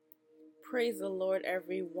Praise the Lord,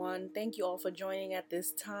 everyone. Thank you all for joining at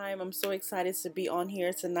this time. I'm so excited to be on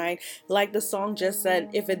here tonight. Like the song just said,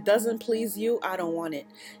 if it doesn't please you, I don't want it.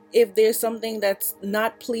 If there's something that's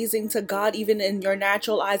not pleasing to God, even in your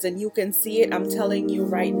natural eyes, and you can see it, I'm telling you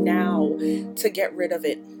right now to get rid of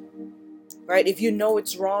it. Right? If you know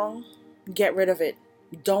it's wrong, get rid of it.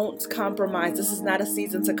 Don't compromise. This is not a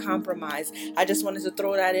season to compromise. I just wanted to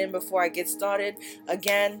throw that in before I get started.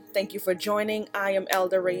 Again, thank you for joining. I am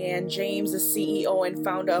Elder Rayanne James, the CEO and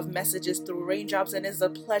founder of Messages Through Raindrops, and it's a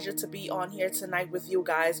pleasure to be on here tonight with you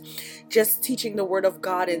guys, just teaching the Word of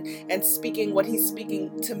God and speaking what He's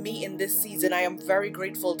speaking to me in this season. I am very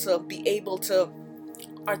grateful to be able to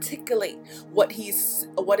articulate what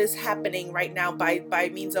is happening right now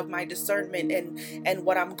by means of my discernment and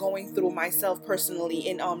what I'm going through myself personally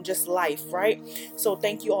in just life, right? So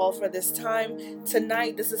thank you all for this time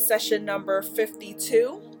tonight. This is session number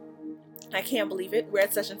 52. I can't believe it. We're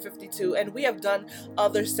at session 52, and we have done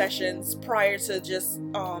other sessions prior to just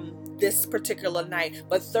this particular night,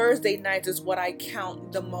 but Thursday nights is what I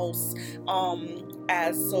count the most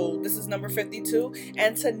as. So this is number 52,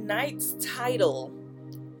 and Tonight's title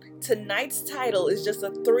is just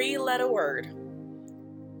a 3-letter word,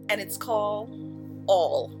 and it's called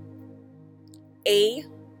all.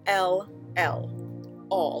 A-L-L.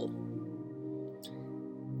 All.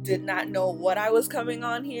 Did not know what I was coming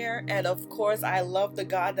on here, and of course I love the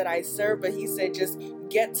God that I serve, but he said just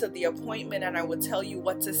get to the appointment and I would tell you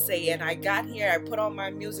what to say. And I got here, I put on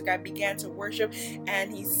my music, I began to worship,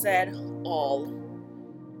 and he said all.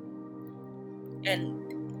 And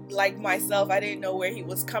like myself, I didn't know where he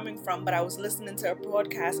was coming from, but I was listening to a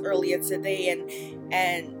broadcast earlier today,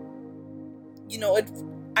 and you know,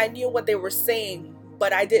 I knew what they were saying,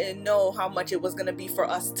 but I didn't know how much it was going to be for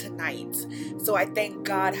us tonight. So I thank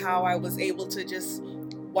God how I was able to just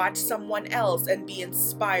watch someone else and be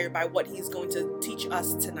inspired by what he's going to teach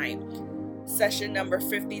us tonight. Session number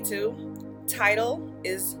 52, title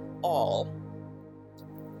is all.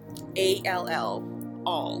 A-L-L.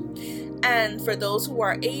 All. And for those who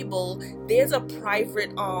are able, there's a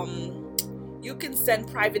private you can send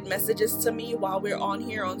private messages to me while we're on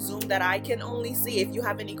here on Zoom that I can only see. If you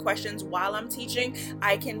have any questions while I'm teaching,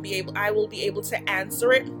 I will be able to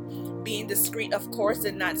answer it, being discreet of course,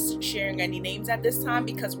 and not sharing any names at this time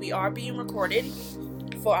because we are being recorded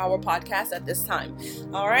for our podcast at this time.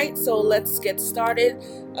 All right, so let's get started.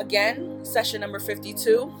 Again, session number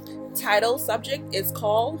 52. Title subject is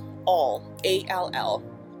called all. A-L-L.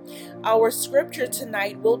 Our scripture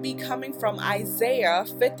tonight will be coming from Isaiah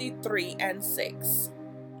 53 and 6.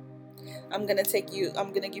 I'm going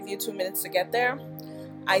to give you 2 minutes to get there.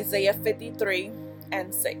 Isaiah 53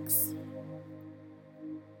 and 6.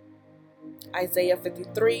 Isaiah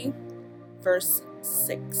 53 verse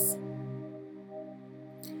 6.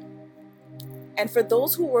 And for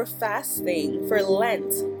those who were fasting for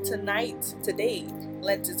Lent, today,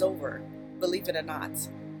 Lent is over, believe it or not.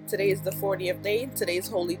 Today is the 40th day. Today is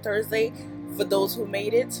Holy Thursday. For those who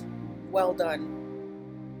made it, well done.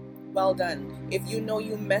 Well done. If you know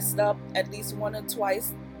you messed up at least one or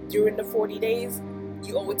twice during the 40 days,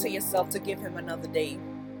 you owe it to yourself to give him another day.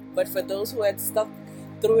 But for those who had stuck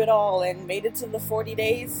through it all and made it to the 40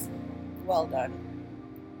 days, well done.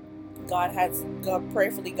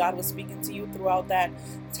 Prayerfully, God was speaking to you throughout that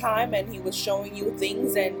time, and he was showing you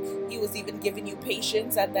things, and he was even giving you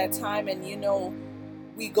patience at that time. And you know,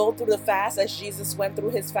 we go through the fast as Jesus went through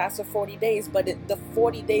his fast for 40 days, but during the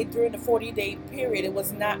 40-day period, it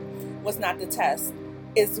was not the test.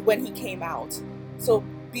 It's when he came out. So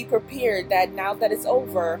be prepared that now that it's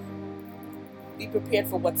over, be prepared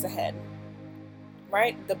for what's ahead.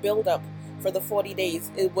 Right? The build-up for the 40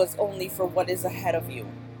 days, it was only for what is ahead of you.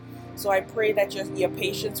 So I pray that your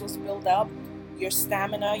patience was built up, your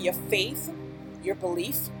stamina, your faith, your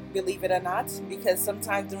belief, believe it or not, because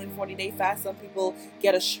sometimes during 40-day fast, some people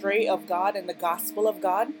get astray of God and the gospel of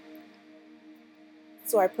God.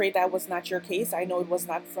 So I pray that was not your case. I know it was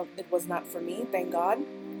not for me, thank God.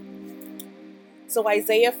 So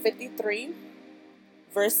Isaiah 53,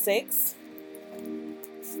 verse 6,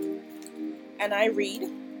 and I read,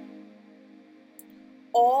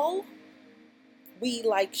 all we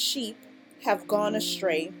like sheep have gone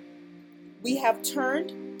astray. We have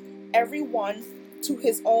turned every one to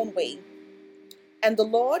his own way, and the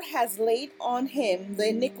Lord has laid on him the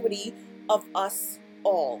iniquity of us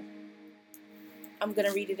all. I'm going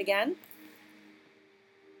to read it again.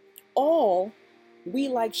 All we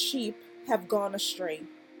like sheep have gone astray.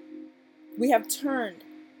 We have turned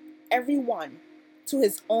every one to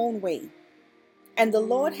his own way, and the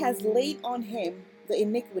Lord has laid on him the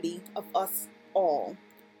iniquity of us all.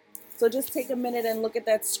 So just take a minute and look at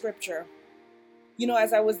that scripture. You know,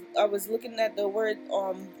 as I was looking at the word,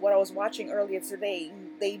 what I was watching earlier today,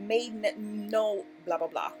 they made no blah blah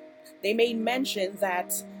blah. They made mention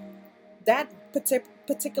that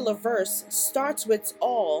particular verse starts with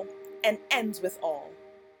all and ends with all.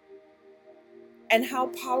 And how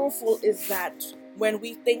powerful is that when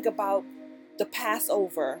we think about the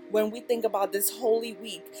Passover, when we think about this Holy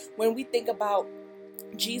Week, when we think about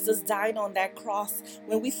Jesus dying on that cross,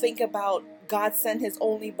 when we think about God sent his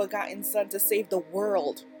only begotten Son to save the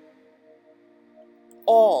world.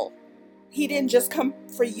 All. He didn't just come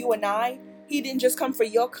for you and I. He didn't just come for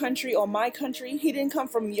your country or my country. He didn't come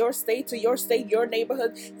from your state to your state, your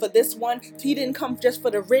neighborhood for this one. He didn't come just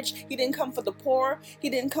for the rich. He didn't come for the poor. He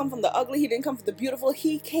didn't come from the ugly. He didn't come for the beautiful.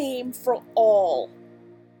 He came for all.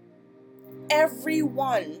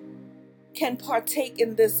 Everyone can partake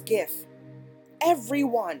in this gift.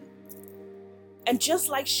 Everyone. And just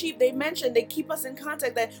like sheep, they mentioned, they keep us in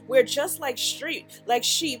contact that we're just like sheep,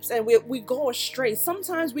 and we go astray.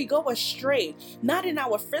 Sometimes we go astray, not in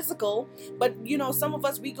our physical, but some of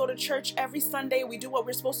us, we go to church every Sunday, we do what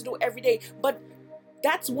we're supposed to do every day. But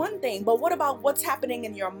that's one thing. But what about what's happening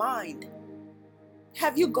in your mind?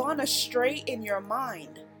 Have you gone astray in your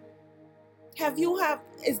mind?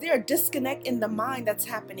 Is there a disconnect in the mind that's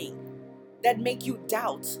happening that make you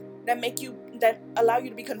doubt, that allow you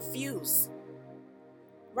to be confused?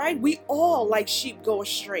 Right? We all, like sheep, go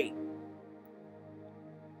astray.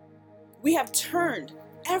 We have turned,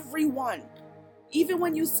 everyone. Even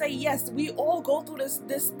when you say yes, we all go through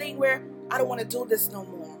this thing where I don't want to do this no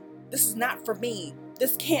more. This is not for me.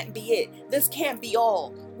 This can't be it. This can't be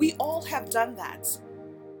all. We all have done that.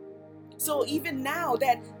 So even now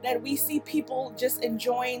that we see people just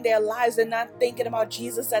enjoying their lives and not thinking about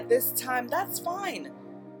Jesus at this time, that's fine.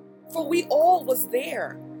 For we all was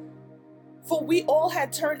there. For we all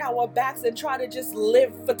had turned our backs and tried to just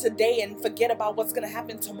live for today and forget about what's going to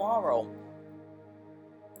happen tomorrow.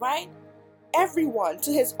 Right? Everyone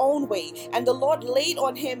to his own way. And the Lord laid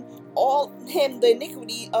on him the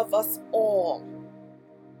iniquity of us all.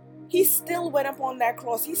 He still went up on that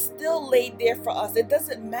cross. He still laid there for us. It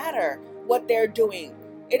doesn't matter what they're doing.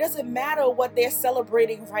 It doesn't matter what they're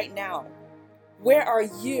celebrating right now. Where are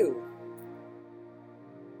you?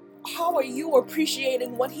 How are you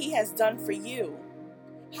appreciating what he has done for you?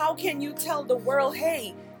 How can you tell the world,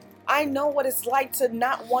 hey, I know what it's like to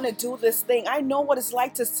not want to do this thing. I know what it's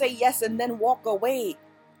like to say yes and then walk away.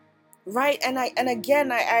 Right? And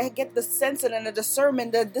again, I get the sense and the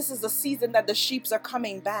discernment that this is a season that the sheep are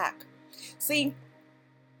coming back. See,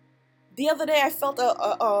 the other day I felt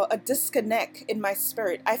a disconnect in my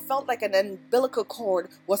spirit. I felt like an umbilical cord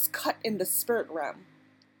was cut in the spirit realm.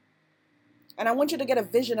 And I want you to get a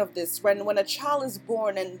vision of this. When a child is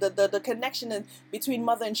born and the connection between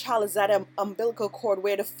mother and child is that umbilical cord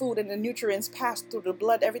where the food and the nutrients pass through the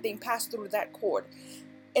blood, everything passed through that cord.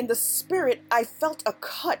 In the spirit, I felt a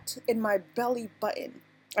cut in my belly button.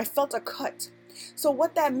 I felt a cut. So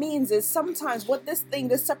what that means is sometimes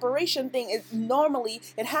this separation thing is normally,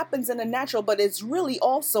 it happens in the natural, but it's really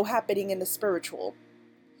also happening in the spiritual.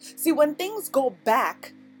 See, when things go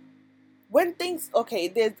back,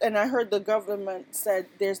 and I heard the government said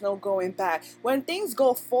there's no going back. When things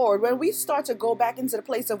go forward, when we start to go back into the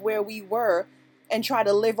place of where we were and try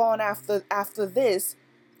to live on after this,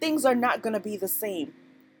 things are not going to be the same.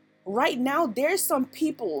 Right now, there's some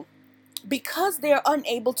people, because they're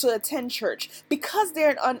unable to attend church, because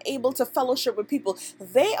they're unable to fellowship with people,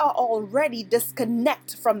 they are already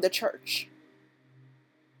disconnect from the church.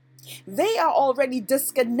 They are already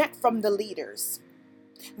disconnect from the leaders.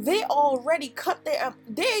 They have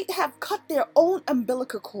cut their own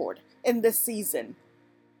umbilical cord in this season.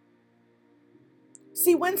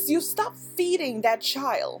 See, once you stop feeding that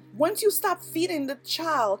child, once you stop feeding the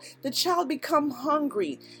child become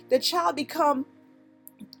hungry. The child become,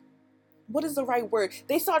 what is the right word?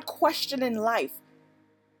 They start questioning life.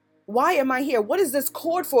 Why am I here? What is this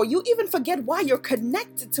cord for? You even forget why you're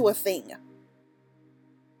connected to a thing.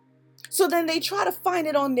 So then they try to find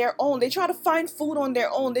it on their own. They try to find food on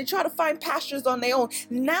their own. They try to find pastures on their own.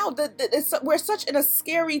 Now we're such in a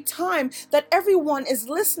scary time that everyone is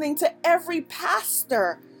listening to every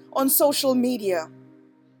pastor on social media.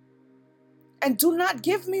 And do not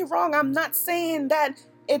get me wrong. I'm not saying that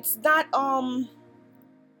it's not,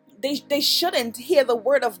 they shouldn't hear the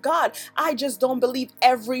word of God. I just don't believe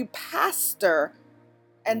every pastor,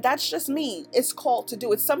 and that's just me, is called to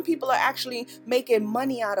do it. Some people are actually making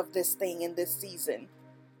money out of this thing in this season.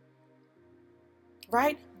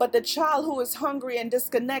 Right? But the child who is hungry and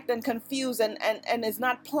disconnected and confused and is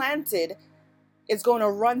not planted is going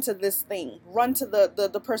to run to this thing. Run to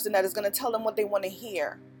the person that is going to tell them what they want to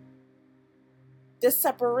hear. This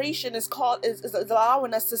separation is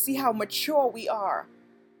allowing us to see how mature we are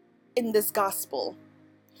in this gospel.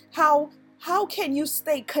 How can you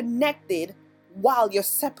stay connected while you're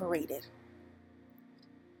separated?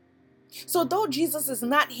 So though Jesus is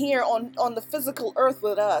not here on the physical earth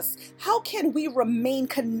with us, how can we remain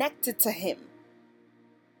connected to him?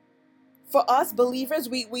 For us believers,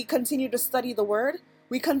 we continue to study the word.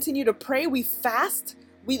 We continue to pray. We fast.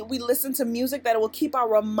 We listen to music that will keep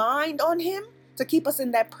our mind on him, to keep us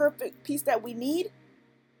in that perfect peace that we need.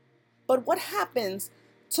 But what happens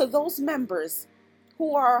to those members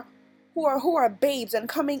who are babes and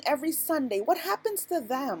coming every Sunday? What happens to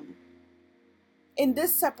them in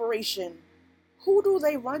this separation? Who do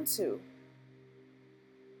they run to?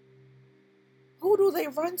 Who do they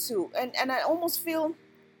run to? And I almost feel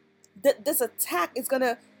that this attack is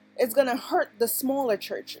gonna hurt the smaller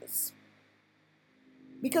churches.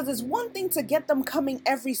 Because it's one thing to get them coming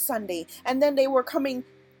every Sunday, and then they were coming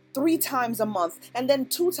 3 times a month, and then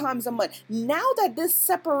 2 times a month. Now that this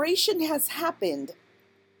separation has happened,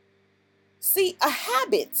 see, a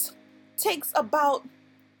habit takes about,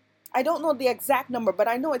 I don't know the exact number, but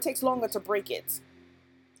I know it takes longer to break it.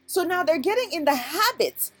 So now they're getting in the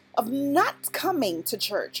habit of not coming to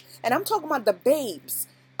church. And I'm talking about the babes.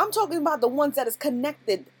 I'm talking about the ones that is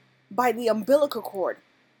connected by the umbilical cord.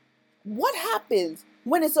 What happens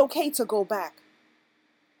when it's okay to go back?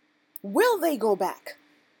 Will they go back?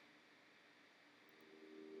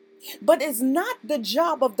 But it's not the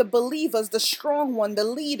job of the believers, the strong one, the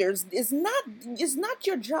leaders. It's not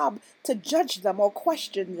your job to judge them or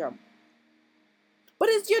question them. But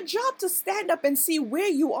it's your job to stand up and see where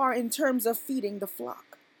you are in terms of feeding the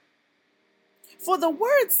flock. For the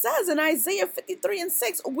word says in Isaiah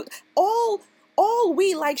 53:6, all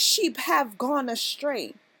we like sheep have gone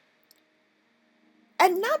astray.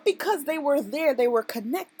 And not because they were there, they were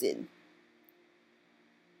connected.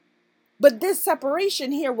 But this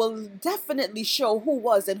separation here will definitely show who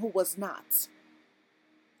was and who was not.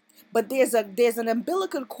 But there's an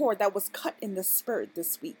umbilical cord that was cut in the spirit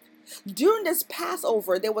this week. During this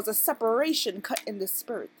Passover, there was a separation cut in the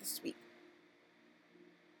spirit this week.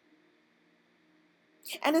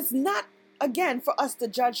 And it's not, again, for us to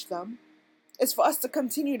judge them. It's for us to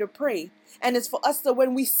continue to pray. And it's for us to,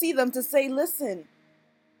 when we see them, to say, listen,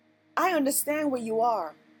 I understand where you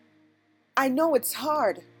are. I know it's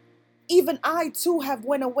hard. Even I too have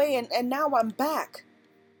went away and now I'm back.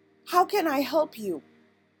 How can I help you?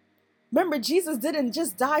 Remember, Jesus didn't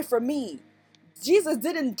just die for me. Jesus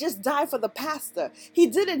didn't just die for the pastor. He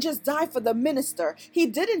didn't just die for the minister. He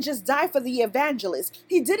didn't just die for the evangelist.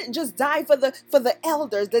 He didn't just die for the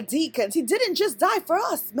elders, the deacons. He didn't just die for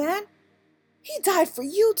us, man. He died for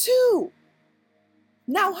you too.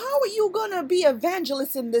 Now, how are you going to be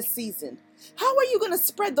evangelists in this season? How are you going to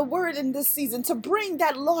spread the word in this season to bring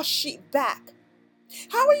that lost sheep back?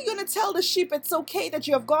 How are you going to tell the sheep it's okay that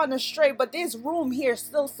you have gone astray, but there's room here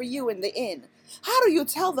still for you in the inn? How do you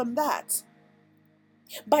tell them that?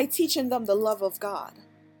 By teaching them the love of God.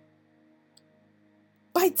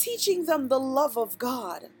 By teaching them the love of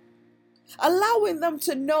God. Allowing them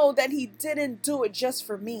to know that he didn't do it just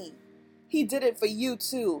for me. He did it for you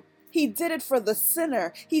too. He did it for the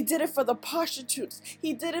sinner. He did it for the prostitutes.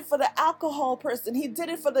 He did it for the alcohol person. He did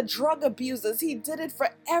it for the drug abusers. He did it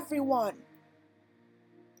for everyone.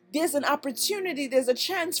 There's an opportunity. There's a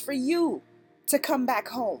chance for you to come back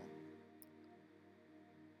home.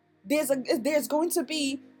 There's going to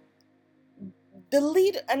be the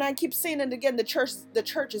lead, and I keep saying it again, the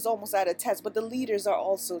church is almost at a test, but the leaders are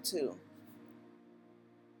also too.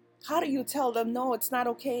 How do you tell them, no, it's not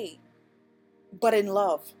okay, but in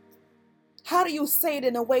love? How do you say it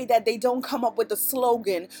in a way that they don't come up with the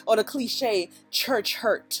slogan or the cliche, church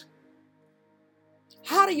hurt?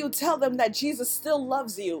 How do you tell them that Jesus still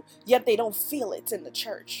loves you, yet they don't feel it in the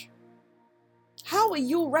church? How are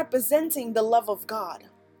you representing the love of God?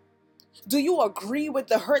 Do you agree with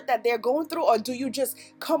the hurt that they're going through, or do you just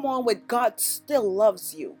come on with God still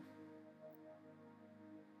loves you?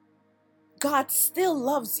 God still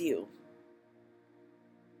loves you.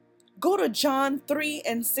 Go to John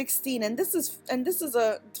 3:16, and this is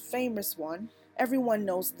a famous one. Everyone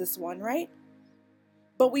knows this one, right?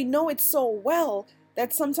 But we know it so well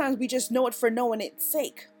that sometimes we just know it for knowing its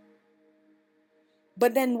sake.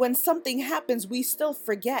 But then when something happens, we still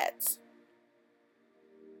forget.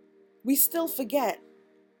 We still forget.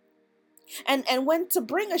 And when to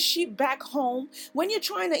bring a sheep back home, when you're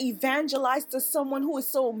trying to evangelize to someone who is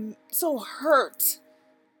so hurt,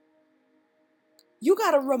 you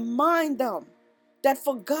got to remind them that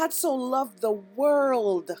for God so loved the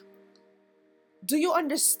world Do you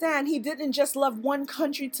understand he didn't just love one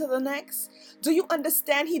country to the next? Do you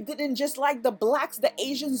understand he didn't just like the blacks, the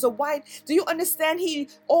Asians, the white? Do you understand he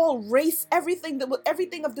all race, everything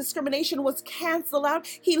of discrimination was canceled out?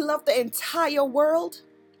 He loved the entire world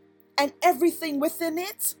and everything within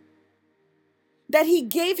it. That he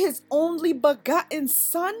gave his only begotten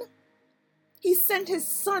son. He sent his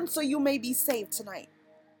son so you may be saved tonight.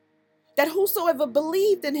 That whosoever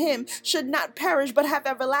believed in him should not perish but have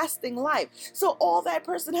everlasting life. So all that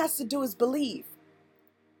person has to do is believe.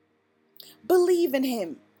 Believe in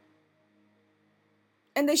him.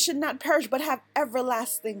 And they should not perish but have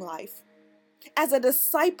everlasting life. As a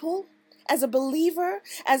disciple, as a believer,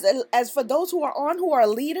 as for those who are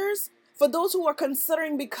leaders, for those who are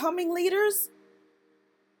considering becoming leaders,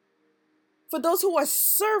 for those who are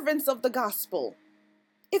servants of the gospel.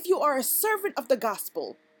 If you are a servant of the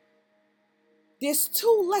gospel, there's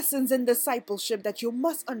 2 lessons in discipleship that you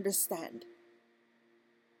must understand.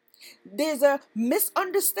 There's a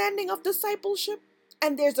misunderstanding of discipleship,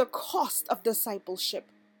 and there's a cost of discipleship.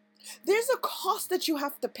 There's a cost that you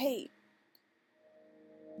have to pay.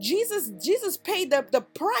 Jesus paid the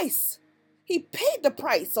price. He paid the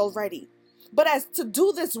price already. But as to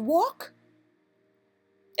do this walk,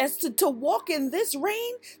 as to walk in this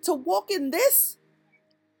reign, to walk in this,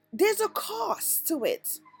 there's a cost to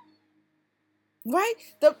it. Right?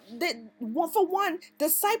 For one,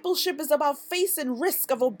 discipleship is about facing risk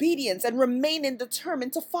of obedience and remaining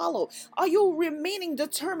determined to follow. Are you remaining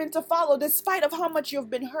determined to follow despite of how much you've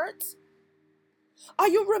been hurt? Are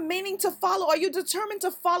you remaining to follow? Are you determined to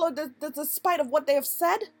follow despite of what they have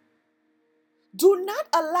said? Do not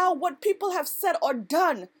allow what people have said or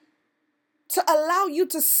done to allow you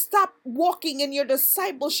to stop walking in your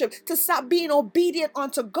discipleship, to stop being obedient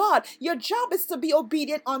unto God. Your job is to be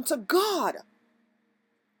obedient unto God.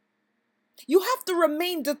 You have to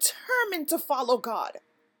remain determined to follow God.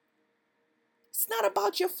 It's not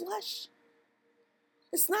about your flesh.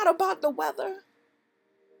 It's not about the weather.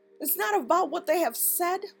 It's not about what they have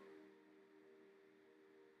said.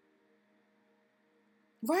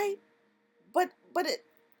 Right? But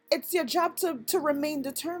it's your job to remain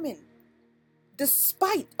determined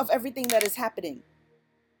despite of everything that is happening.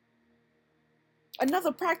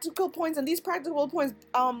 Another practical point, and these practical points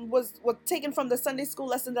was taken from the Sunday school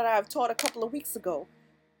lesson that I have taught a couple of weeks ago.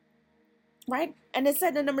 Right? And it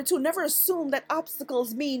said in number 2, never assume that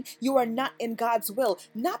obstacles mean you are not in God's will.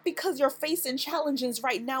 Not because you're facing challenges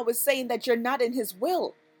right now is saying that you're not in his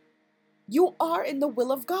will. You are in the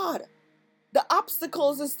will of God. The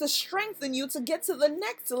obstacles is to strengthen you to get to the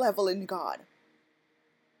next level in God.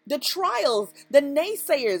 The trials, the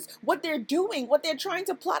naysayers, what they're doing, what they're trying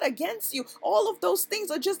to plot against you, all of those things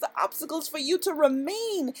are just the obstacles for you to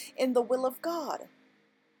remain in the will of God.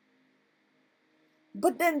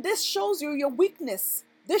 But then this shows you your weakness.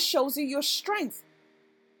 This shows you your strength.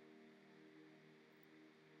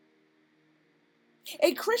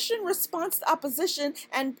 A Christian response to opposition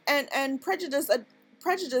and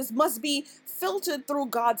prejudice must be filtered through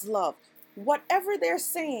God's love. Whatever they're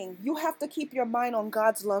saying, you have to keep your mind on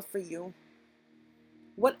God's love for you.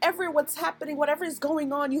 What's happening, whatever is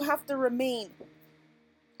going on, you have to remain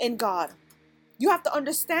in God. You have to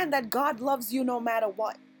understand that God loves you no matter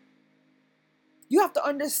what. You have to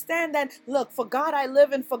understand that, look, for God I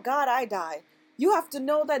live and for God I die. You have to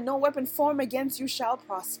know that no weapon formed against you shall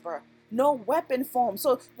prosper. No weapon formed.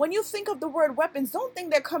 So when you think of the word weapons, don't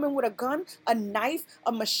think they're coming with a gun, a knife,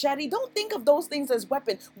 a machete. Don't think of those things as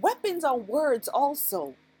weapons. Weapons are words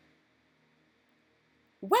also.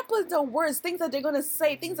 Weapons are words, things that they're going to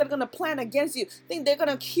say, things that are going to plan against you. Think they're going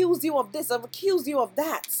to accuse you of this, or accuse you of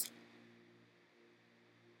that.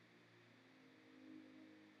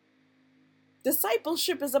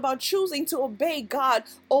 Discipleship is about choosing to obey God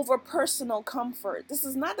over personal comfort. This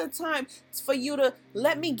is not the time for you to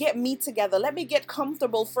let me get me together. Let me get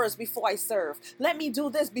comfortable first before I serve. Let me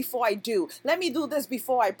do this before I do. Let me do this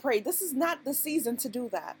before I pray. This is not the season to do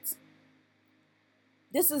that.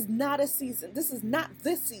 This is not a season. This is not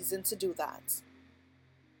this season to do that.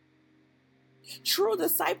 True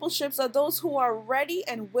discipleships are those who are ready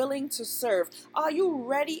and willing to serve. Are you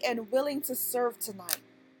ready and willing to serve tonight?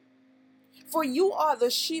 For you are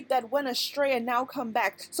the sheep that went astray and now come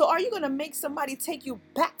back. So are you going to make somebody take you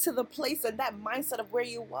back to the place and that mindset of where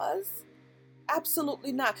you was?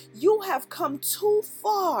 Absolutely not. You have come too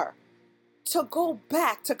far to go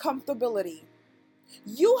back to comfortability.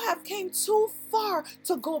 You have came too far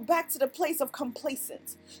to go back to the place of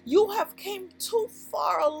complacence. You have came too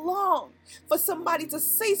far along for somebody to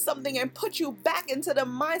say something and put you back into the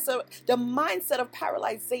mindset of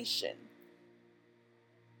paralyzation.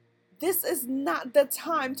 This is not the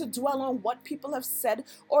time to dwell on what people have said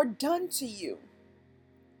or done to you.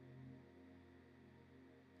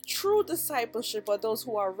 True discipleship are those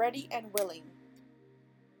who are ready and willing.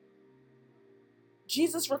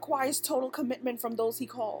 Jesus requires total commitment from those he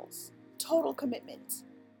calls. Total commitment.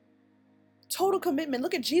 Total commitment.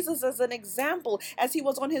 Look at Jesus as an example as he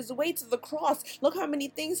was on his way to the cross. Look how many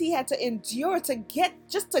things he had to endure to get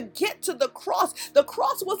to the cross. The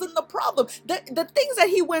cross wasn't the problem. The things that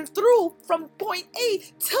he went through from point A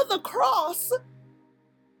to the cross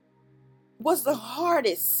was the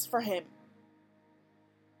hardest for him.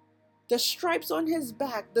 The stripes on his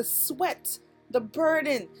back, the sweat, the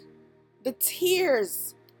burden, the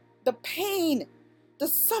tears, the pain, the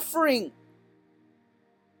suffering.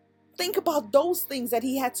 Think about those things that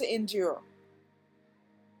he had to endure.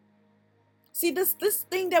 See, this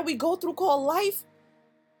thing that we go through called life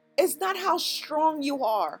is not how strong you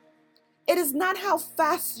are. It is not how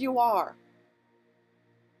fast you are.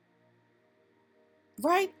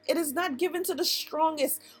 Right? It is not given to the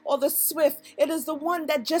strongest or the swift. It is the one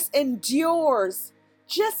that just endures.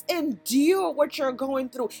 Just endure what you're going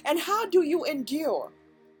through. And how do you endure?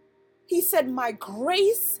 He said, my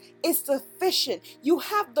grace is sufficient. You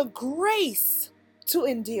have the grace to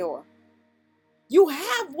endure. You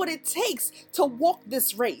have what it takes to walk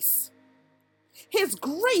this race. His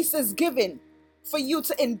grace is given for you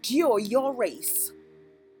to endure your race.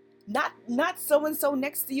 Not so-and-so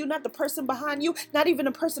next to you, not the person behind you, not even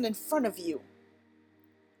the person in front of you.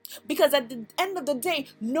 Because at the end of the day,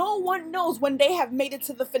 no one knows when they have made it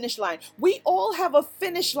to the finish line. We all have a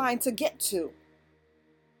finish line to get to.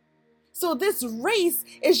 So this race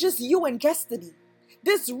is just you and destiny.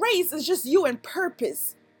 This race is just you and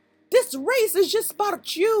purpose. This race is just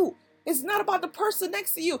about you. It's not about the person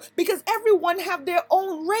next to you, because everyone have their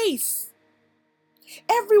own race.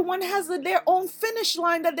 Everyone has their own finish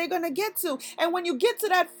line that they're going to get to. And when you get to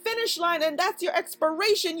that finish line and that's your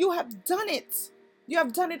expiration, you have done it. You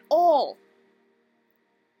have done it all.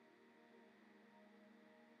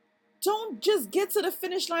 Don't just get to the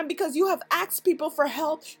finish line because you have asked people for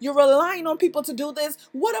help. You're relying on people to do this.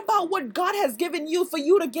 What about what God has given you for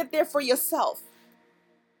you to get there for yourself?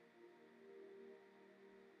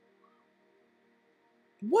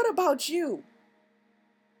 What about you?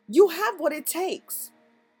 You have what it takes.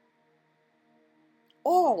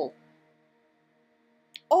 All.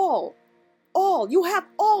 You have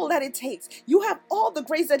all that it takes. You have all the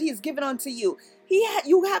grace that he has given unto you.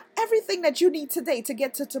 You have everything that you need today to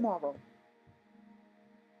get to tomorrow.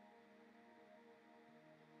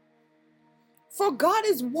 For God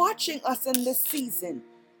is watching us in this season.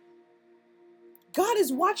 God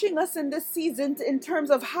is watching us in this season in terms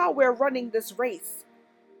of how we're running this race.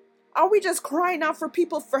 Are we just crying out for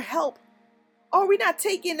people for help? Are we not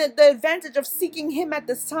taking the advantage of seeking him at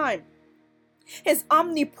this time? His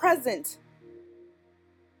omnipresent.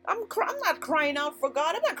 I'm not crying out for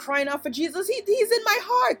God. I'm not crying out for Jesus. He's in my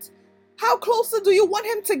heart. How closer do you want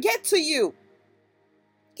him to get to you?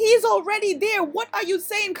 He is already there. What are you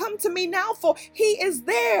saying, come to me now for? He is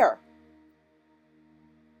there.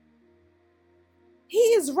 He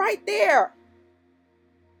is right there.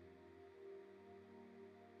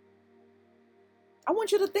 I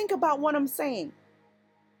want you to think about what I'm saying.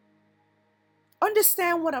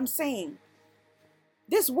 Understand what I'm saying.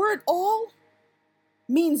 This word all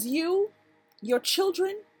means you, your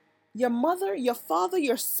children, your mother, your father,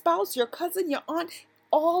 your spouse, your cousin, your aunt.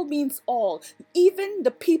 All means all. Even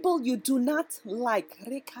the people you do not like.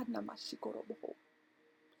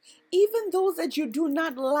 Even those that you do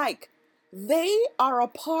not like, they are a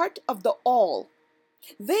part of the all.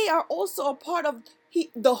 They are also a part of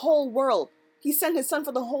the whole world. He sent his son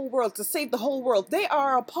for the whole world to save the whole world. They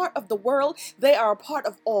are a part of the world. They are a part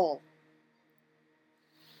of all.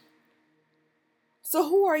 So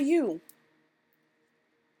who are you?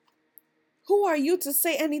 Who are you to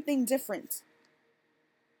say anything different?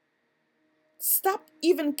 Stop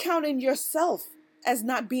even counting yourself as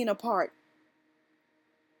not being a part.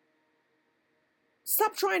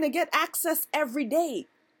 Stop trying to get access every day.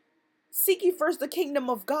 Seek ye first the kingdom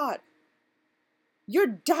of God. You're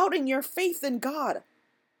doubting your faith in God.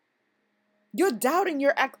 You're doubting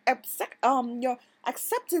your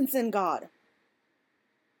acceptance in God.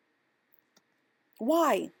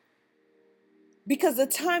 Why? Because the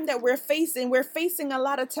time that we're facing a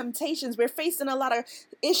lot of temptations. We're facing a lot of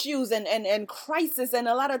issues and crisis and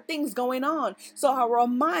a lot of things going on. So our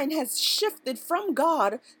mind has shifted from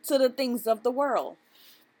God to the things of the world.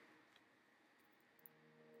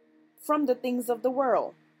 From the things of the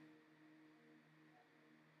world.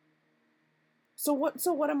 So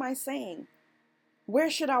what am I saying? Where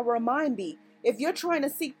should our mind be? If you're trying to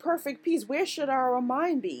seek perfect peace, where should our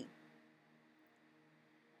mind be?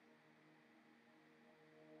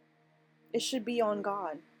 It should be on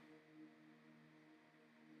God.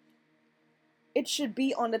 It should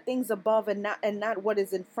be on the things above and not what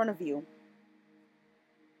is in front of you.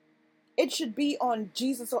 It should be on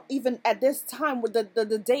Jesus. Or even at this time with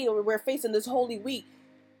the day we're facing, this Holy Week,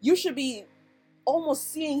 you should be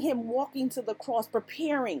almost seeing him walking to the cross,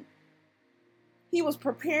 preparing. He was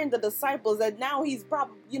preparing the disciples, and now he's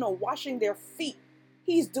probably, washing their feet.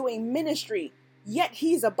 He's doing ministry, yet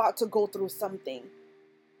he's about to go through something.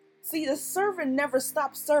 See, the servant never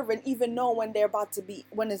stops serving, even know when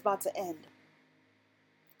it's about to end.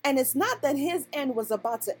 And it's not that his end was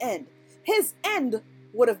about to end. His end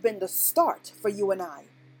would have been the start for you and I.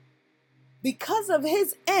 Because of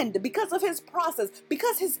his end, because of his process,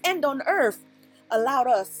 because his end on earth allowed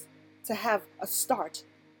us to have a start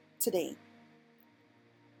today.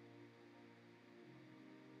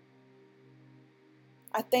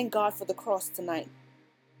 I thank God for the cross tonight.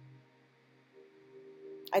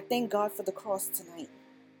 I thank God for the cross tonight.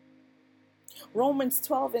 Romans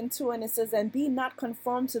 12:2, and it says, and be not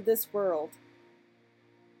conformed to this world,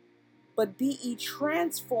 but be ye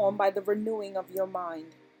transformed by the renewing of your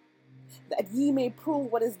mind, that ye may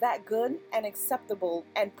prove what is that good and acceptable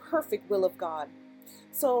and perfect will of God.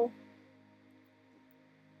 So,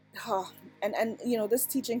 this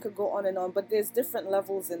teaching could go on and on, but there's different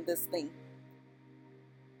levels in this thing.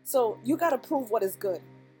 So you got to prove what is good.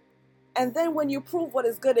 And then when you prove what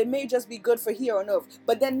is good, it may just be good for here on earth.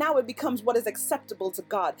 But then now it becomes what is acceptable to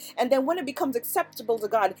God. And then when it becomes acceptable to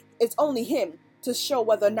God, it's only him to show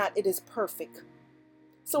whether or not it is perfect.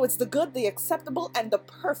 So it's the good, the acceptable, and the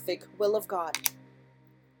perfect will of God.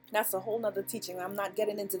 That's a whole nother teaching. I'm not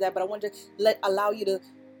getting into that, but I want to allow you to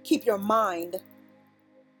keep your mind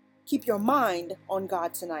on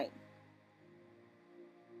God tonight.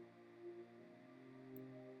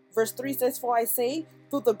 Verse 3 says, for I say,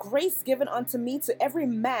 through the grace given unto me, to every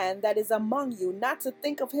man that is among you, not to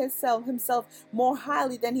think of himself more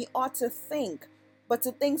highly than he ought to think, but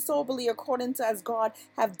to think soberly according to as God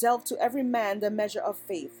have dealt to every man the measure of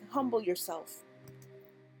faith. Humble yourself.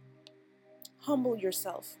 Humble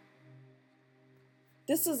yourself.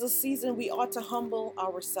 This is a season we ought to humble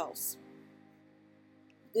ourselves.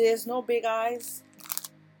 There's no big I's.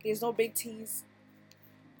 There's no big T's.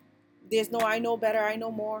 There's no I know better, I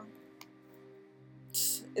know more.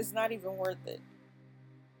 It's not even worth it.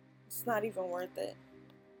 It's not even worth it.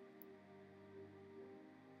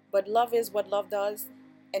 But love is what love does,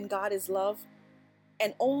 and God is love.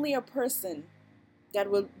 And only a person that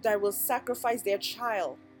will sacrifice their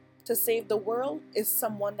child to save the world is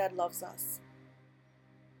someone that loves us.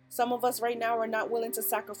 Some of us right now are not willing to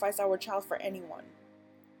sacrifice our child for anyone.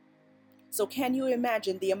 So can you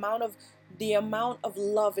imagine the amount of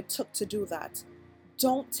love it took to do that?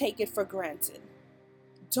 Don't take it for granted.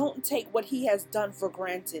 Don't take what he has done for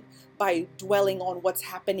granted by dwelling on what's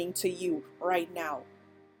happening to you right now.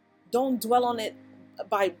 Don't dwell on it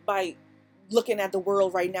by looking at the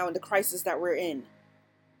world right now and the crisis that we're in.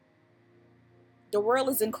 The world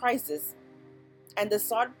is in crisis. And the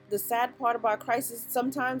sad part about crisis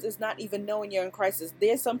sometimes is not even knowing you're in crisis.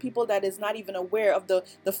 There's some people that is not even aware of the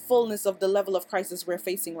fullness of the level of crisis we're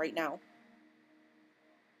facing right now.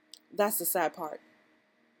 That's the sad part.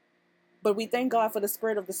 But we thank God for the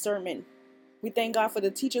spirit of discernment. We thank God for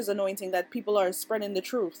the teacher's anointing that people are spreading the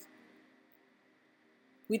truth.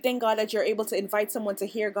 We thank God that you're able to invite someone to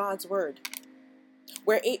hear God's word.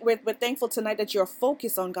 We're thankful tonight that you're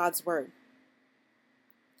focused on God's word.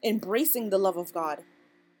 Embracing the love of God.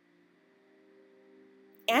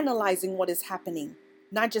 Analyzing what is happening.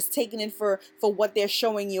 Not just taking it for what they're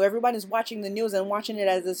showing you. Everyone is watching the news and watching it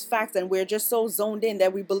as it's facts, and we're just so zoned in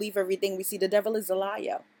that we believe everything we see. The devil is a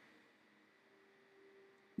liar.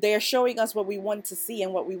 They are showing us what we want to see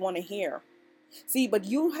and what we want to hear. See, but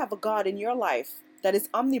you have a God in your life that is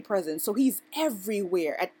omnipresent. So he's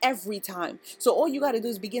everywhere at every time. So all you got to do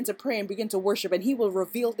is begin to pray and begin to worship, and he will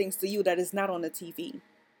reveal things to you that is not on the TV.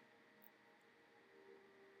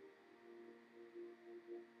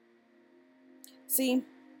 See,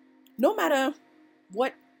 no matter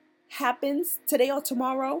what happens today or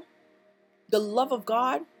tomorrow, the love of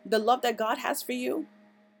God, the love that God has for you,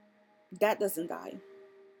 that doesn't die.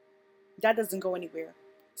 That doesn't go anywhere.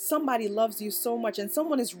 Somebody loves you so much, and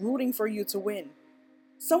someone is rooting for you to win.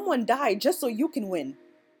 Someone died just so you can win,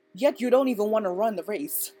 yet you don't even want to run the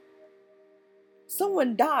race.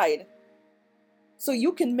 Someone died so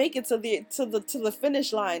you can make it to the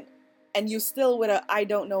finish line, and you still with a I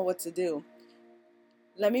don't know what to do.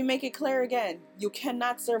 Let me make it clear again. You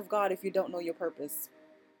cannot serve God if you don't know your purpose.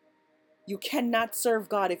 You cannot serve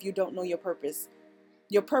God if you don't know your purpose.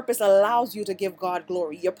 Your purpose allows you to give God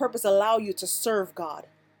glory. Your purpose allows you to serve God.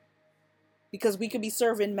 Because we could be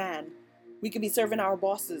serving man. We could be serving our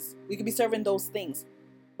bosses. We could be serving those things.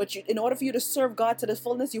 But in order for you to serve God to the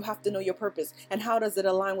fullness, you have to know your purpose. And how does it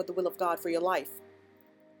align with the will of God for your life?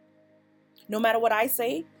 No matter what I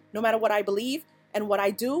say, no matter what I believe and what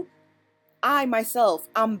I do, I myself,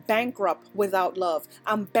 I'm bankrupt without love.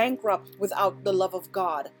 I'm bankrupt without the love of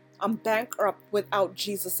God. I'm bankrupt without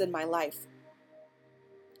Jesus in my life.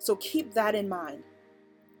 So keep that in mind,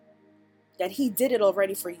 that He did it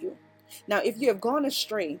already for you. Now, if you have gone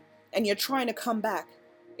astray and you're trying to come back,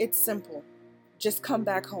 it's simple. Just come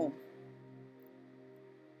back home.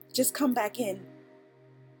 Just come back in.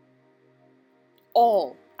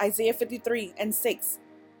 All, Isaiah 53:6.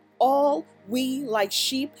 All we like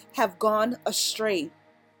sheep have gone astray.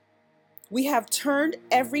 We have turned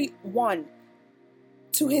every one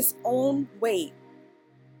to his own way.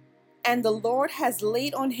 And the Lord has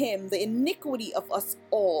laid on him the iniquity of us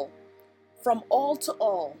all. From all to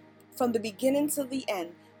all, from the beginning to the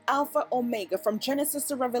end, Alpha, Omega, from Genesis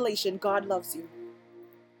to Revelation, God loves you.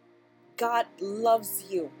 God loves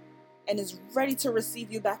you and is ready to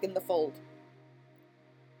receive you back in the fold.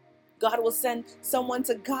 God will send someone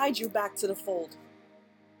to guide you back to the fold.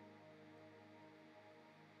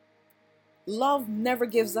 Love never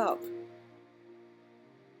gives up.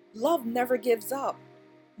 Love never gives up.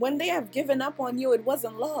 When they have given up on you, it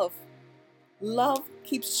wasn't love. Love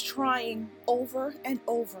keeps trying over and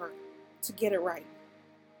over to get it right.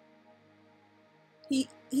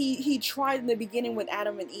 He tried in the beginning with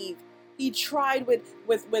Adam and Eve. He tried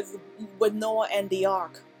with Noah and the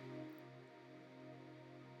ark.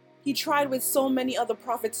 He tried with so many other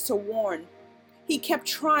prophets to warn. He kept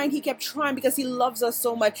trying because He loves us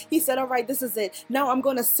so much. He said, all right, this is it. Now I'm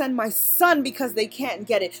going to send my Son because they can't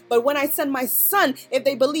get it. But when I send my Son, if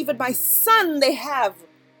they believe in my Son, they have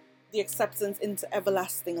the acceptance into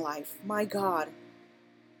everlasting life. My God.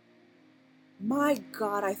 My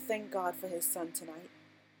God, I thank God for His Son tonight.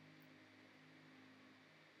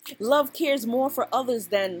 Love cares more for others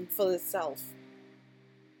than for itself.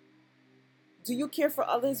 Do you care for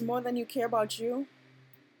others more than you care about you?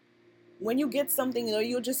 When you get something, are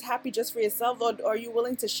you just happy just for yourself, or are you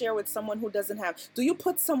willing to share with someone who doesn't have? Do you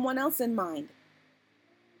put someone else in mind?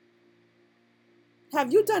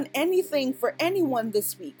 Have you done anything for anyone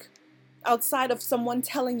this week outside of someone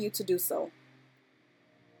telling you to do so?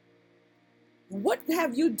 What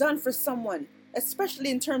have you done for someone,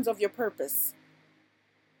 especially in terms of your purpose?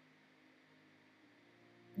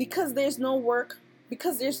 Because there's no work,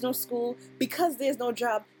 because there's no school, because there's no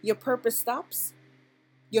job, your purpose stops?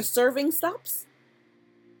 Your serving stops?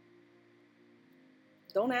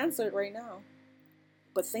 Don't answer it right now,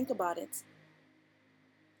 but think about it.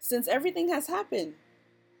 Since everything has happened,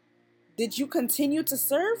 did you continue to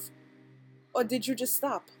serve, or did you just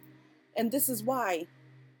stop? And this is why.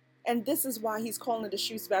 And this is why He's calling it a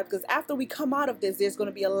shoe back, because after we come out of this, there's going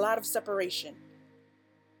to be a lot of separation.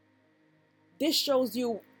 This shows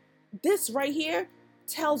you, this right here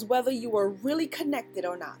tells whether you are really connected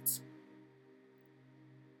or not.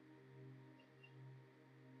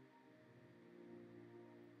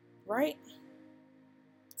 Right?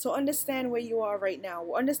 So understand where you are right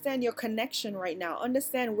now. Understand your connection right now.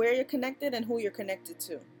 Understand where you're connected and who you're connected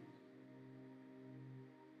to.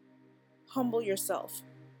 Humble yourself.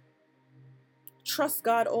 Trust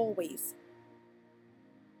God always.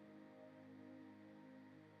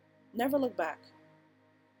 Never look back.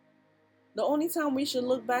 The only time we should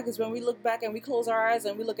look back is when we look back and we close our eyes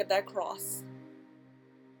and we look at that cross.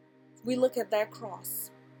 We look at that cross.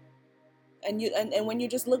 And when you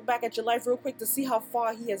just look back at your life real quick to see how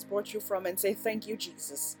far He has brought you from, and say, thank you,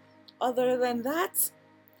 Jesus. Other than that,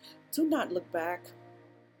 do not look back.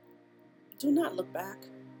 Do not look back.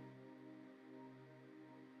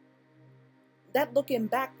 That looking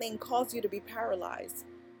back thing causes you to be paralyzed.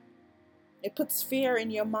 It puts fear in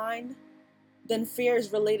your mind. Then fear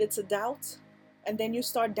is related to doubt. And then you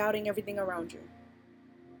start doubting everything around you.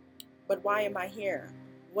 But why am I here?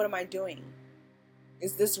 What am I doing?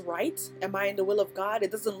 Is this right? Am I in the will of God? It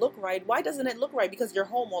doesn't look right. Why doesn't it look right? Because you're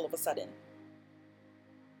home all of a sudden.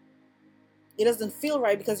 It doesn't feel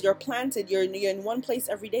right because you're planted. You're in one place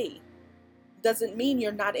every day. Doesn't mean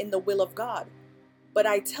you're not in the will of God. But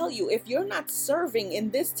I tell you, if you're not serving in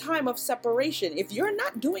this time of separation, if you're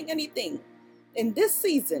not doing anything in this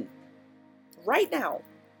season, right now,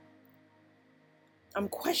 I'm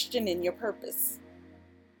questioning your purpose.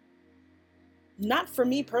 Not for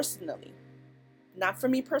me personally. Not for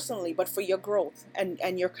me personally, but for your growth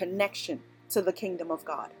and your connection to the kingdom of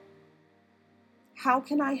God. How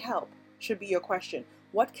can I help? should be your question.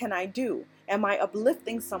 What can I do? Am I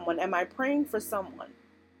uplifting someone? Am I praying for someone?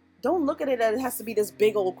 Don't look at it as it has to be this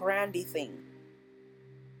big old grandy thing.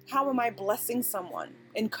 How am I blessing someone,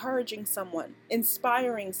 encouraging someone,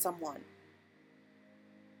 inspiring someone?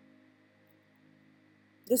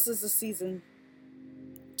 This is the season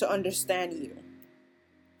to understand you.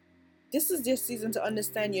 This is your season to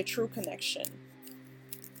understand your true connection.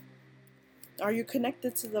 Are you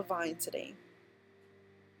connected to the vine today?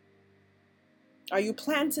 Are you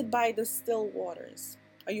planted by the still waters?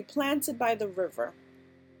 Are you planted by the river?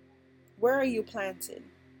 Where are you planted?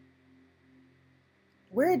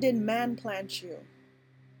 Where did man plant you?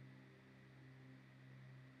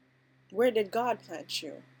 Where did God plant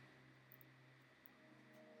you?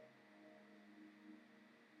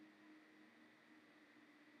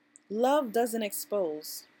 Love doesn't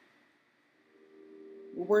expose.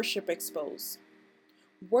 Worship expose.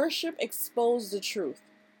 Worship expose the truth.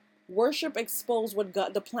 Worship expose what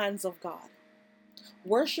God, the plans of God.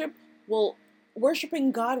 Worshiping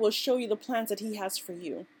God will show you the plans that He has for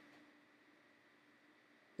you.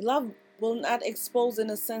 Love will not expose in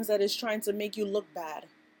a sense that it's trying to make you look bad.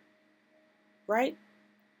 Right?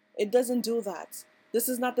 It doesn't do that. This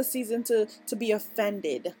is not the season to be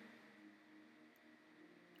offended.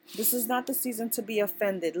 This is not the season to be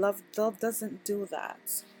offended. Love doesn't do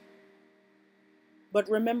that. But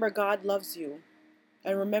remember, God loves you.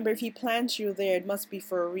 And remember, if He plants you there, it must be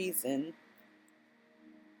for a reason.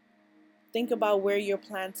 Think about where you're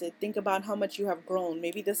planted. Think about how much you have grown.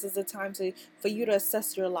 Maybe this is the time for you to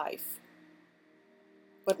assess your life.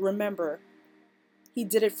 But remember, He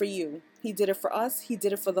did it for you. He did it for us. He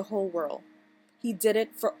did it for the whole world. He did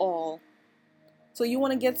it for all. So you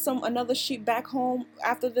want to get another sheep back home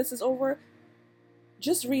after this is over?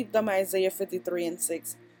 Just read them Isaiah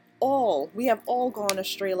 53:6. We have all gone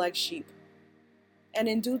astray like sheep. And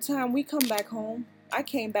in due time, we come back home. I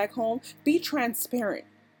came back home. Be transparent.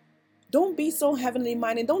 Don't be so heavenly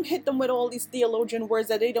minded. Don't hit them with all these theologian words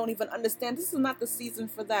that they don't even understand. This is not the season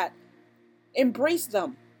for that. Embrace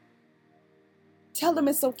them. Tell them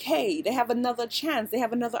it's okay. They have another chance. They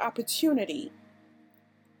have another opportunity.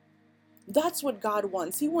 That's what God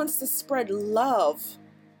wants. He wants to spread love,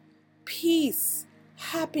 peace,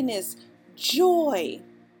 happiness, joy.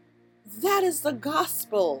 That is the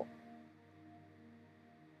gospel.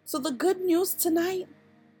 So the good news tonight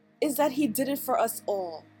is that He did it for us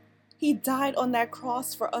all. He died on that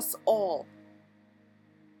cross for us all.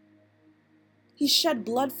 He shed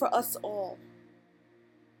blood for us all.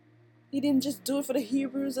 He didn't just do it for the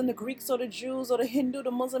Hebrews and the Greeks or the Jews or the Hindu,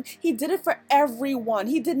 the Muslim. He did it for everyone.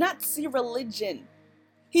 He did not see religion.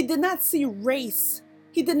 He did not see race.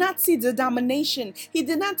 He did not see the domination. He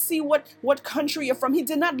did not see what country you're from. He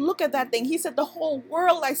did not look at that thing. He said, the whole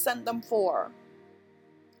world I sent them for.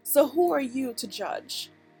 So who are you to judge?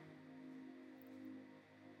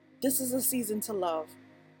 This is a season to love.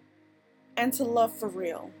 And to love for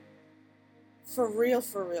real. For real,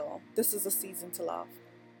 for real. This is a season to love.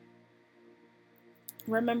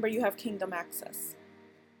 Remember, you have kingdom access.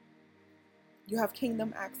 You have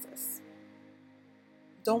kingdom access.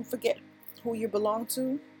 Don't forget who you belong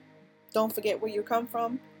to. Don't forget where you come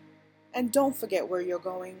from. And don't forget where you're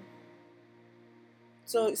going.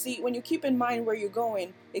 So see, when you keep in mind where you're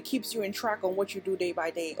going, it keeps you in track on what you do day by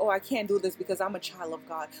day. Oh, I can't do this because I'm a child of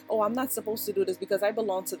God. Oh, I'm not supposed to do this because I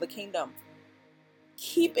belong to the kingdom.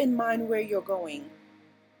 Keep in mind where you're going.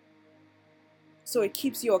 So it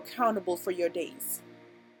keeps you accountable for your days.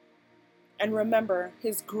 And remember,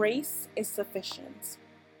 His grace is sufficient.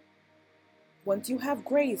 Once you have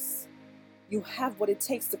grace, you have what it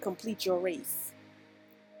takes to complete your race.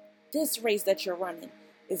 This race that you're running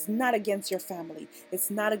is not against your family. It's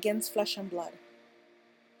not against flesh and blood.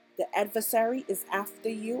 The adversary is after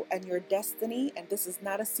you and your destiny, and this is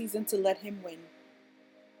not a season to let him win.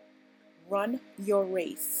 Run your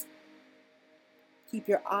race. Keep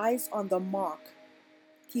your eyes on the mark.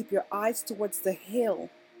 Keep your eyes towards the hill.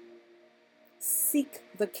 Seek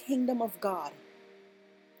the kingdom of God.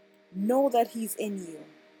 Know that He's in you.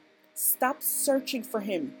 Stop searching for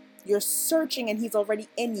Him. You're searching and He's already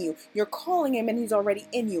in you. You're calling Him and He's already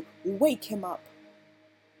in you. Wake Him up.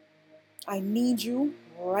 I need you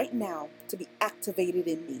right now to be activated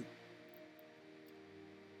in me.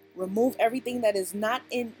 Remove everything that is not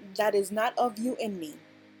of you in me.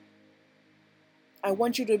 I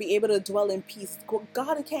want you to be able to dwell in peace.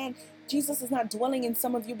 Jesus is not dwelling in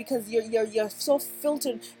some of you because you're so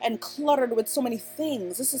filtered and cluttered with so many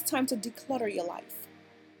things. This is time to declutter your life.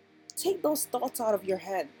 Take those thoughts out of your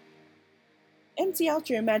head. Empty out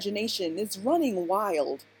your imagination. It's running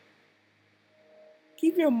wild.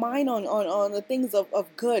 Keep your mind on the things of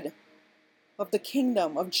good. of the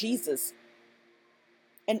kingdom of Jesus.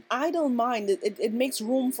 An idle mind, it makes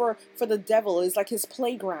room for the devil. It's like his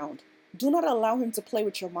playground. Do not allow him to play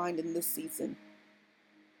with your mind in this season.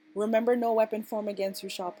 Remember, no weapon formed against you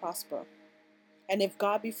shall prosper. And if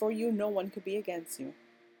God be for you, no one could be against you.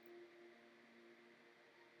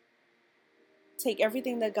 Take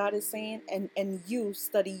everything that God is saying and you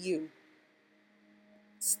study you.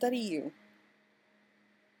 Study you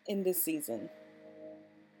in this season.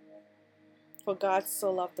 For God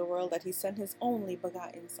so loved the world that he sent his only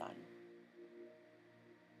begotten Son.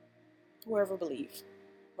 Whoever believes,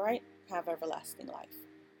 right, have everlasting life.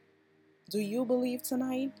 Do you believe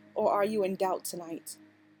tonight, or are you in doubt tonight?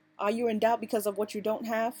 Are you in doubt because of what you don't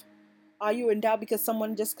have? Are you in doubt because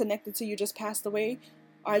someone just connected to you just passed away?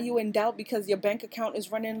 Are you in doubt because your bank account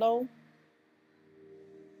is running low?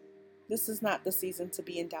 This is not the season to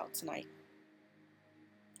be in doubt tonight.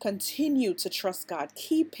 Continue to trust God.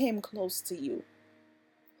 Keep him close to you.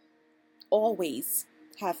 Always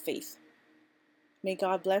have faith. May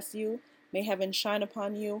God bless you. May heaven shine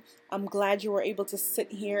upon you. I'm glad you were able to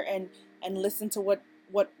sit here and listen to what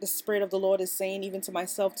the Spirit of the Lord is saying, even to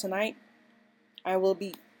myself tonight. I will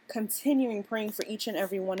be continuing praying for each and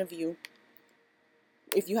every one of you.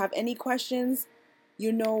 If you have any questions,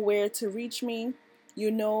 you know where to reach me. You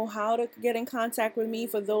know how to get in contact with me.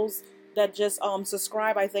 For those that just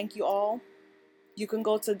subscribe, I thank you all. You can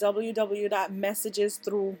go to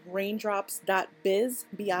www.messagesthroughraindrops.biz,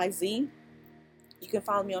 B-I-Z. You can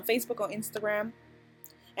follow me on Facebook or Instagram.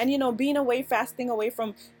 And being away, fasting away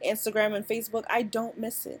from Instagram and Facebook, I don't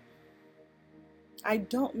miss it. I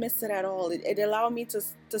don't miss it at all. It allowed me to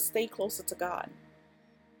stay closer to God.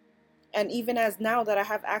 And even as now that I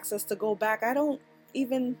have access to go back, I don't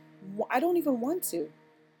even want to.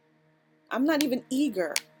 I'm not even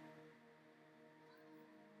eager.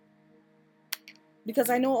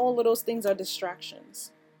 Because I know all of those things are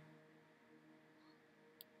distractions.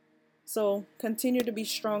 So continue to be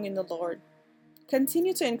strong in the Lord.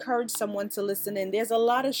 Continue to encourage someone to listen in. There's a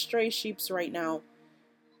lot of stray sheeps right now.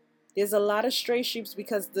 There's a lot of stray sheeps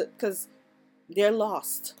because they're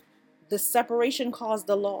lost. The separation caused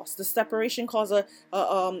the loss. The separation caused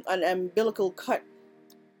an umbilical cut,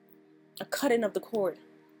 a cutting of the cord.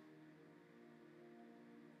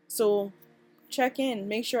 So check in.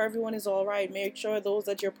 Make sure everyone is all right. Make sure those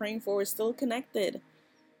that you're praying for is still connected.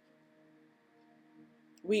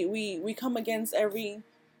 We come against every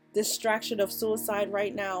distraction of suicide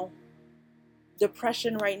right now.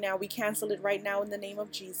 Depression right now. We cancel it right now in the name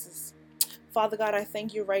of Jesus. Father God, I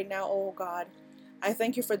thank you right now, oh God. I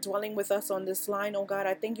thank you for dwelling with us on this line, oh God.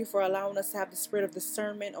 I thank you for allowing us to have the spirit of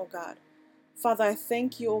discernment, oh God. Father, I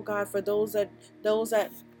thank you, oh God, for those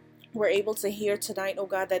that were able to hear tonight, oh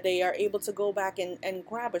God, that they are able to go back and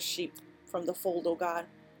grab a sheep from the fold, oh God.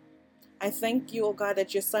 I thank you, oh God,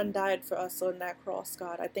 that your Son died for us on that cross,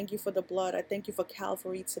 God. I thank you for the blood. I thank you for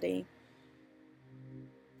Calvary today.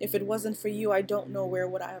 If it wasn't for you, I don't know where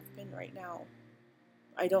would I have been right now.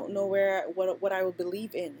 I don't know what I would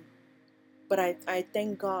believe in. But I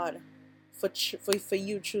thank God for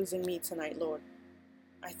you choosing me tonight, Lord.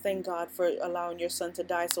 I thank God for allowing your Son to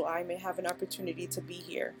die so I may have an opportunity to be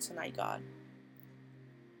here tonight, God.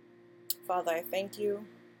 Father, I thank you.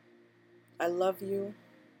 I love you.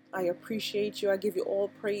 I appreciate you. I give you all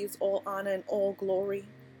praise, all honor, and all glory.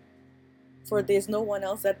 For there's no one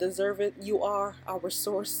else that deserves it. You are our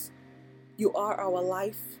source. You are our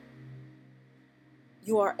life.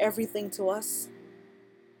 You are everything to us.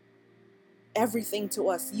 Everything to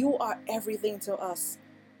us. You are everything to us.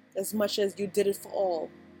 As much as you did it for all,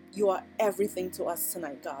 you are everything to us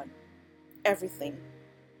tonight, God. Everything.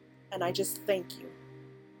 And I just thank you.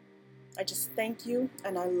 I just thank you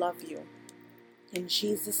and I love you. In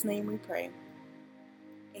Jesus' name we pray.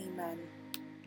 Amen.